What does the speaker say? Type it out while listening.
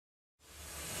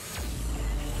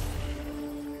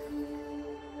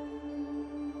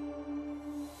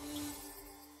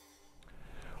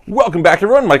Welcome back,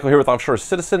 everyone. Michael here with Offshore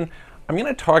Citizen. I'm going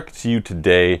to talk to you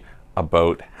today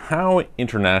about how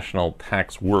international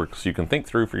tax works. You can think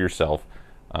through for yourself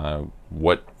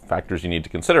what factors you need to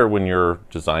consider when you're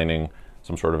designing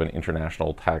some sort of an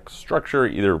international tax structure,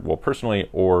 either personally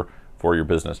or for your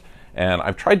business. And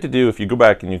I've tried to do, if you go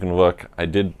back and you can look, I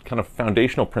did kind of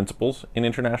foundational principles in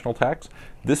international tax.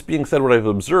 This being said, what I've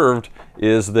observed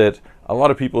is that a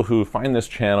lot of people who find this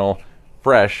channel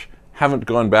fresh haven't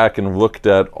gone back and looked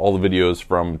at all the videos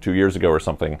from 2 years ago or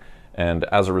something, and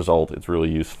as a result it's really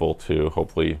useful to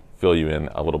hopefully fill you in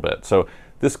a little bit. So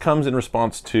this comes in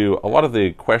response to a lot of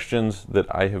the questions that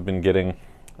I have been getting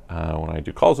when I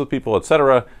do calls with people,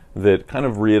 etc., that kind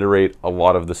of reiterate a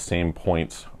lot of the same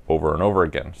points over and over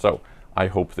again. So I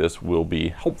hope this will be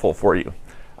helpful for you.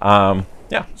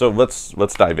 Yeah, so let's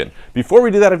dive in. Before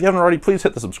we do that, if you haven't already, please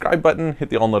hit the subscribe button, hit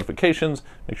the all notifications,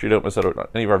 make sure you don't miss out on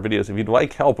any of our videos. If you'd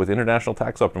like help with international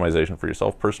tax optimization for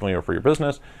yourself personally or for your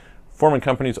business, forming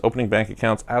companies, opening bank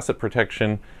accounts, asset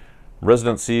protection,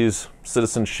 residencies,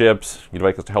 citizenships, you'd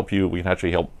like us to help you, we can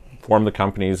actually help form the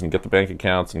companies and get the bank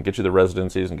accounts and get you the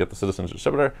residencies and get the citizenship,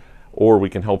 etc. Or we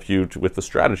can help you with the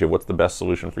strategy of what's the best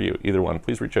solution for you. Either one,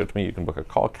 please reach out to me. You can book a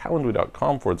call,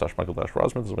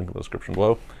 calendly.com/Michael-Rosman, there's a link in the description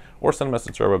below, or send a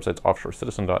message to our websites,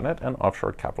 offshorecitizen.net and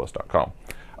offshorecapitalist.com.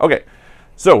 Okay,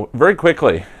 so very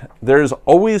quickly, there's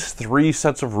always 3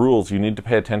 sets of rules you need to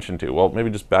pay attention to. Well,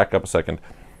 maybe just back up a second.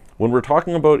 When we're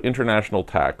talking about international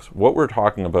tax, what we're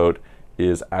talking about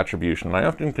is attribution. And I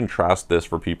often contrast this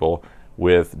for people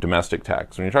with domestic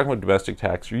tax. When you're talking about domestic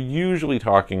tax, you're usually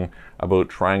talking about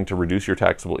trying to reduce your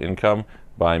taxable income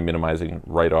by minimizing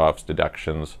write-offs,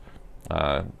 deductions,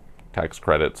 tax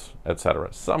credits, etc.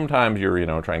 Sometimes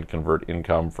you're trying to convert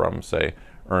income from, say,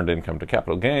 earned income to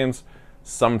capital gains.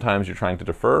 Sometimes you're trying to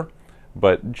defer,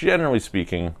 but generally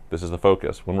speaking, this is the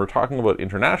focus. When we're talking about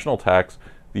international tax,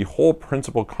 the whole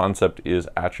principal concept is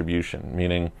attribution,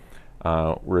 meaning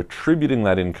we're attributing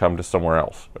that income to somewhere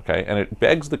else, okay? And it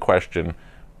begs the question,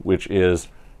 which is,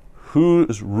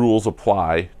 whose rules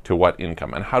apply to what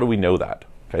income, and how do we know that?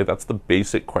 Okay, that's the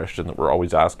basic question that we're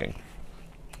always asking.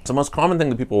 So the most common thing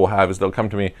that people will have is they'll come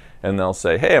to me and they'll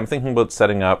say, hey, I'm thinking about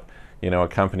setting up, a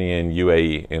company in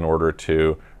UAE in order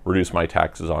to reduce my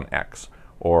taxes on X,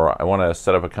 or I want to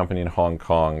set up a company in Hong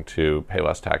Kong to pay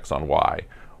less tax on Y,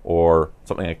 or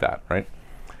something like that, right?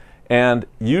 And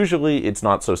usually it's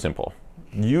not so simple.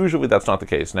 Usually that's not the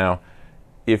case. Now,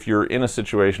 if you're in a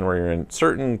situation where you're in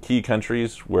certain key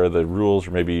countries where the rules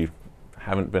maybe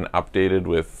haven't been updated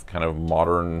with kind of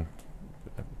modern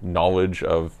knowledge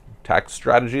of tax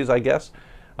strategies, I guess,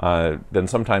 then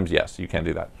sometimes, yes, you can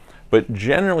do that. But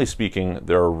generally speaking,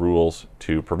 there are rules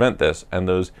to prevent this, and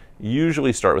those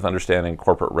usually start with understanding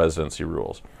corporate residency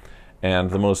rules.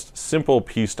 And the most simple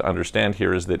piece to understand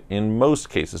here is that in most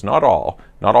cases, not all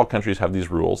countries have these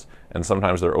rules, and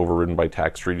sometimes they're overridden by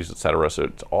tax treaties, etc. So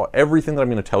it's everything that I'm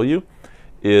going to tell you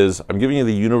is, I'm giving you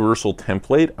the universal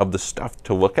template of the stuff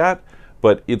to look at,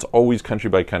 but it's always country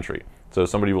by country. So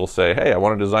somebody will say, hey, I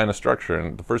want to design a structure,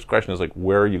 and the first question is like,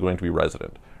 where are you going to be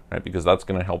resident, right? Because that's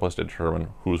going to help us determine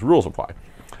whose rules apply.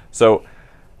 So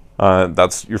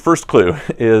that's your first clue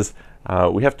is,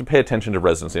 we have to pay attention to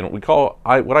residency, and what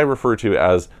I refer to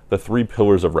as the 3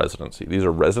 pillars of residency. These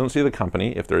are residency of the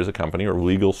company, if there is a company or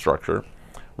legal structure,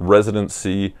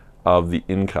 residency of the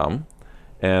income,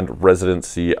 and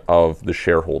residency of the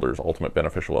shareholders, ultimate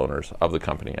beneficial owners of the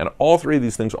company. And all 3 of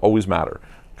these things always matter,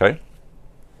 okay?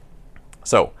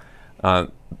 So,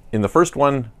 in the first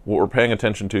one, what we're paying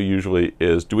attention to usually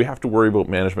is, do we have to worry about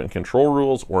management and control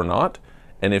rules or not?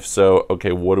 And if so,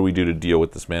 okay, what do we do to deal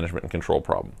with this management and control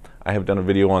problem? I have done a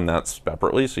video on that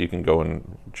separately, so you can go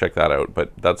and check that out,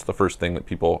 but that's the first thing that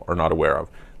people are not aware of.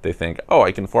 They think, oh,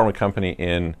 I can form a company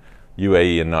in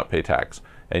UAE and not pay tax.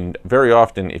 And very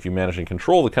often, if you manage and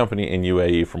control the company in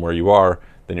UAE from where you are,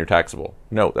 then you're taxable.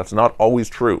 No, that's not always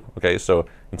true, okay? So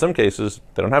in some cases,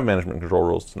 they don't have management and control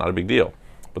rules. It's not a big deal,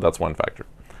 but that's one factor.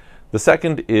 The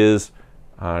second is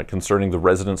concerning the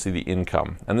residency, the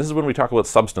income. And this is when we talk about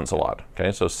substance a lot,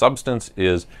 okay? So substance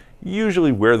is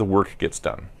usually where the work gets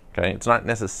done, okay? It's not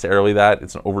necessarily that,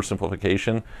 it's an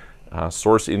oversimplification.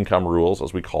 Source income rules,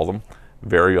 as we call them,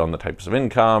 vary on the types of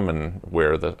income and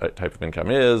where the type of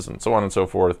income is, and so on and so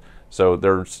forth. So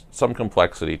there's some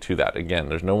complexity to that. Again,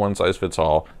 there's no one size fits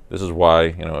all. This is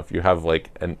why, if you have like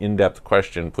an in-depth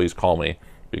question, please call me,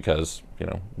 because,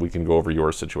 we can go over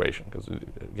your situation, because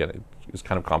again, it's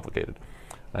kind of complicated.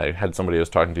 I had somebody I was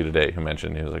talking to today who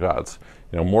mentioned, he was like, oh, it's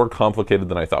more complicated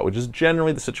than I thought, which is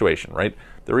generally the situation, right?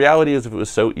 The reality is, if it was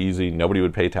so easy, nobody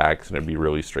would pay tax and it'd be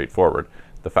really straightforward.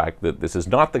 The fact that this is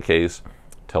not the case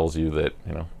tells you that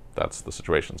that's the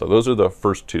situation. So those are the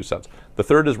first two sets. The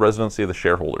third is residency of the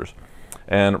shareholders.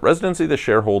 And residency of the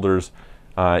shareholders,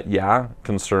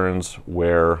 concerns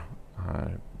where,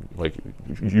 like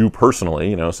you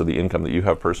personally, so the income that you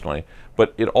have personally,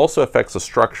 but it also affects the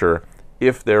structure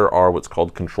if there are what's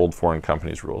called controlled foreign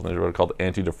companies rules. And these are what are called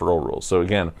anti-deferral rules. So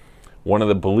again, one of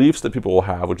the beliefs that people will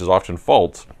have, which is often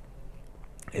false,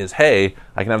 is, hey,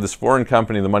 I can have this foreign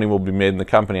company, the money will be made in the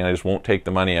company, and I just won't take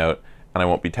the money out, and I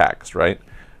won't be taxed, right?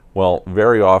 Well,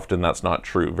 very often that's not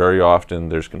true. Very often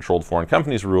there's controlled foreign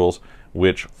companies rules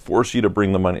which force you to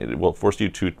bring the money, it will force you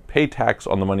to pay tax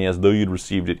on the money as though you'd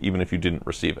received it, even if you didn't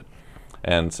receive it.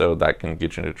 And so that can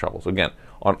get you into trouble. So again,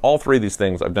 on all three of these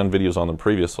things, I've done videos on them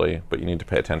previously, but you need to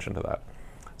pay attention to that.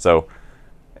 So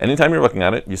anytime you're looking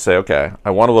at it, you say, okay,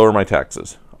 I want to lower my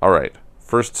taxes. All right,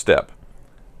 first step,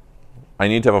 I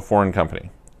need to have a foreign company.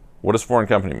 What does foreign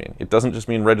company mean? It doesn't just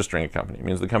mean registering a company. It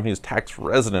means the company is tax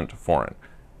resident foreign.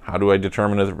 How do I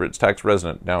determine if it's tax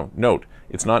resident? Now, note,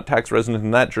 it's not tax resident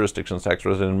in that jurisdiction, it's tax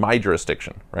resident in my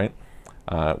jurisdiction, right?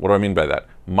 What do I mean by that?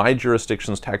 My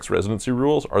jurisdiction's tax residency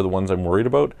rules are the ones I'm worried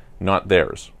about, not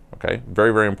theirs, okay?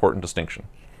 Very, very important distinction.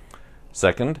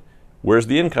 Second, where's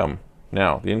the income?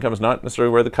 Now, the income is not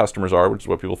necessarily where the customers are, which is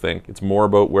what people think. It's more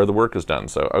about where the work is done.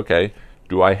 So, okay,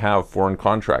 do I have foreign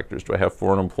contractors? Do I have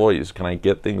foreign employees? Can I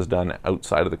get things done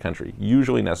outside of the country?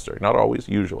 Usually necessary, not always,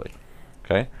 usually,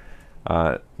 okay?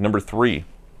 Number three,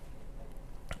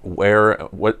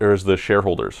 what is the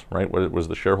shareholders, right? What was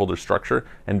the shareholder structure,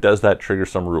 and does that trigger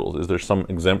some rules? Is there some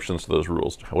exemptions to those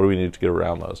rules? What do we need to get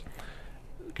around those?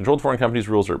 Controlled foreign companies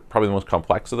rules are probably the most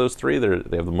complex of those three.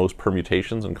 They have the most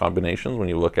permutations and combinations when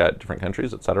you look at different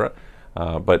countries, etc.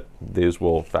 But these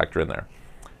will factor in there.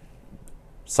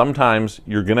 Sometimes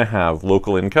you're going to have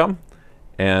local income,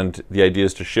 and the idea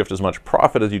is to shift as much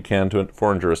profit as you can to a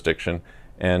foreign jurisdiction,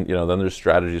 and then there's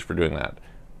strategies for doing that.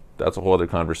 That's a whole other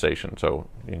conversation. So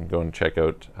you can go and check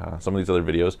out some of these other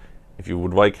videos. If you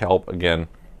would like help, again,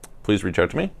 please reach out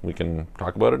to me. We can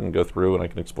talk about it and go through, and I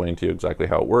can explain to you exactly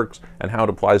how it works and how it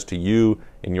applies to you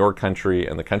in your country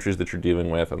and the countries that you're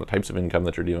dealing with and the types of income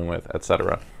that you're dealing with,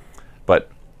 etc. But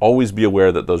always be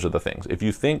aware that those are the things. If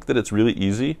you think that it's really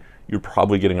easy, you're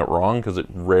probably getting it wrong, because it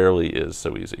rarely is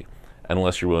so easy,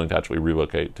 unless you're willing to actually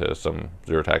relocate to some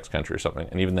zero tax country or something.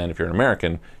 And even then, if you're an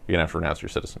American, you're gonna have to renounce your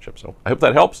citizenship. So I hope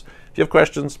that helps. If you have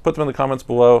questions, put them in the comments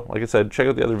below. Like I said, check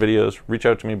out the other videos, reach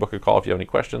out to me, book a call if you have any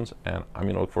questions, and I'm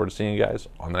gonna look forward to seeing you guys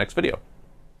on the next video.